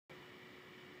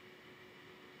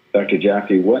Dr.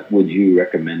 Jaffe, what would you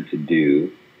recommend to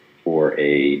do for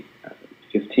a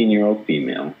 15-year-old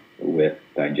female with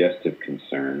digestive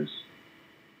concerns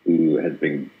who has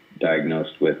been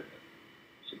diagnosed with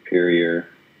superior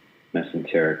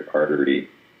mesenteric artery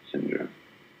syndrome?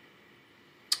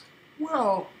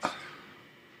 Well,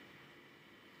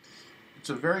 it's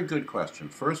a very good question.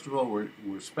 First of all,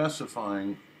 we're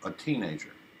specifying a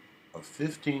teenager, a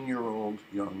 15-year-old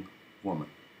young woman.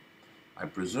 I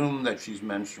presume that she's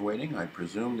menstruating. I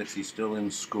presume that she's still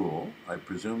in school. I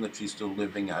presume that she's still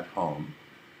living at home.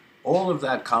 All of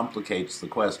that complicates the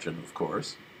question, of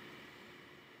course.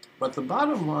 But the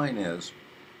bottom line is,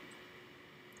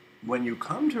 when you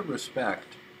come to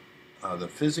respect the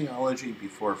physiology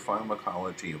before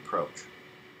pharmacology approach,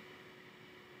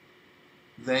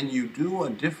 then you do a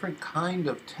different kind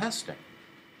of testing.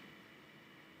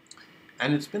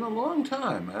 And it's been a long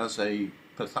time as a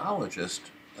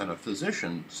pathologist and a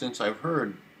physician since I've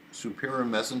heard superior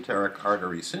mesenteric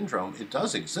artery syndrome. It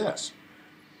does exist.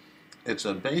 It's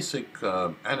a basic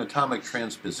anatomic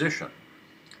transposition.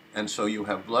 And so you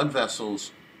have blood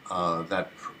vessels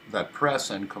that press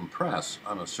and compress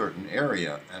on a certain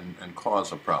area and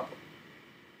cause a problem.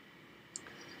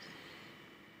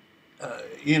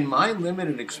 In my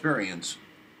limited experience,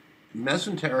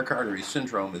 mesenteric artery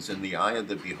syndrome is in the eye of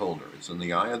the beholder. It's in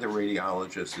the eye of the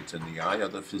radiologist. It's in the eye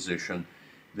of the physician.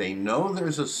 They know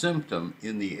there's a symptom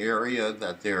in the area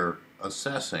that they're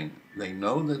assessing. They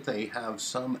know that they have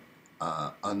some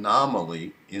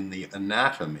anomaly in the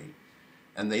anatomy.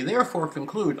 And they therefore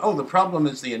conclude, oh, the problem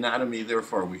is the anatomy,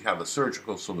 therefore we have a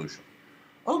surgical solution.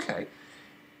 Okay.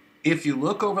 If you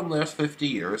look over the last 50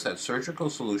 years at surgical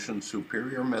solution,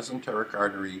 superior mesenteric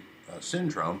artery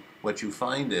syndrome, what you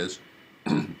find is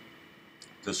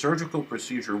the surgical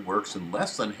procedure works in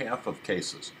less than half of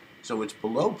cases. So it's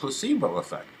below placebo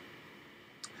effect.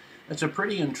 It's a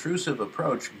pretty intrusive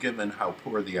approach given how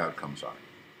poor the outcomes are.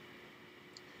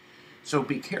 So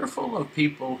be careful of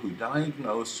people who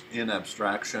diagnose in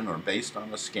abstraction or based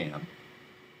on a scan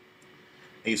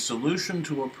a solution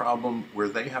to a problem where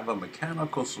they have a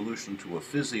mechanical solution to a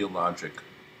physiologic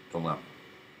dilemma.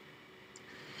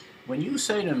 When you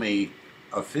say to me,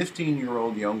 a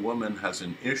 15-year-old young woman has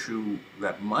an issue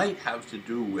that might have to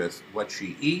do with what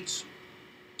she eats,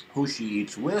 who she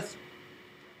eats with,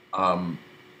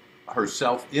 her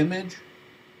self-image,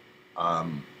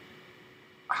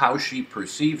 how she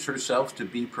perceives herself to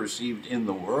be perceived in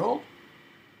the world,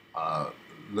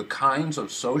 the kinds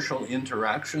of social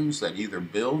interactions that either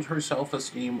build her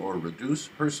self-esteem or reduce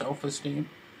her self-esteem,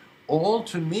 all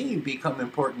to me become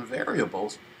important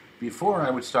variables before I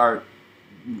would start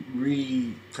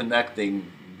reconnecting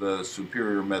the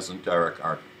superior mesenteric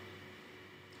artery.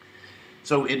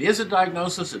 So it is a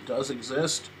diagnosis, it does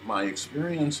exist. My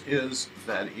experience is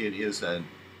that it is an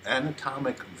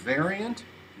anatomic variant,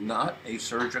 not a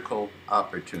surgical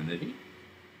opportunity.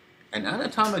 An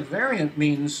anatomic variant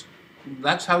means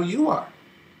that's how you are.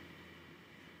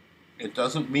 It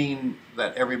doesn't mean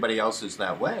that everybody else is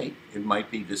that way. It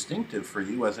might be distinctive for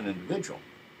you as an individual.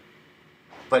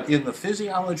 But in the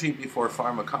physiology before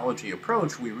pharmacology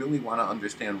approach, we really want to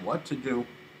understand what to do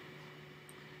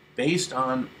based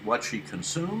on what she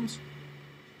consumes.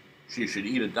 She should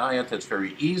eat a diet that's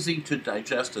very easy to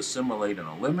digest, assimilate, and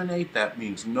eliminate. That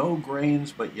means no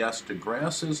grains, but yes to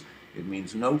grasses. It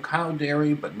means no cow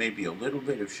dairy, but maybe a little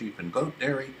bit of sheep and goat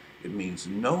dairy. It means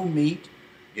no meat.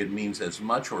 It means as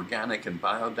much organic and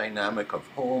biodynamic of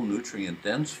whole,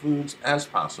 nutrient-dense foods as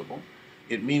possible.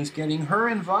 It means getting her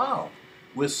involved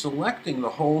with selecting the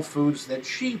whole foods that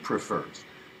she prefers.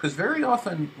 Because very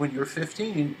often when you're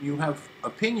 15, you have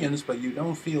opinions, but you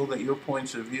don't feel that your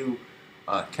points of view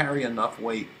carry enough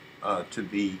weight to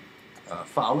be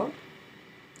followed.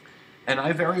 And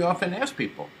I very often ask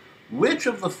people, which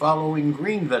of the following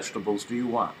green vegetables do you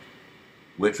want?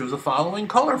 Which of the following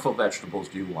colorful vegetables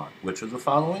do you want? Which of the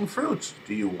following fruits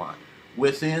do you want?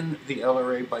 Within the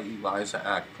LRA by ELISA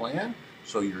Act plan,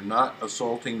 so you're not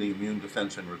assaulting the immune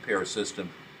defense and repair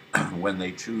system when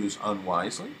they choose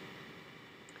unwisely.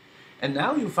 And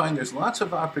now you find there's lots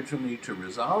of opportunity to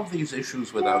resolve these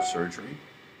issues without surgery.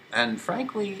 And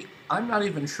frankly, I'm not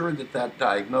even sure that that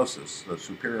diagnosis, the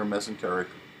superior mesenteric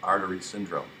artery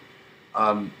syndrome,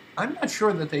 I'm not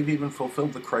sure that they've even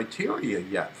fulfilled the criteria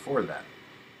yet for that.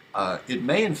 It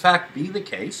may in fact be the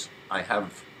case. I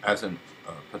have, as a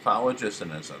pathologist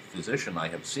and as a physician, I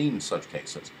have seen such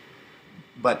cases.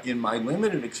 But in my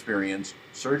limited experience,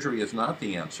 surgery is not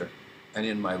the answer. And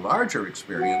in my larger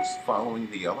experience,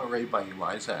 following the LRA by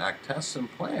ELISA Act tests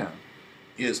and plan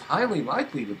is highly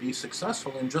likely to be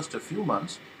successful in just a few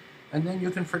months, and then you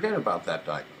can forget about that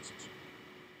diagnosis.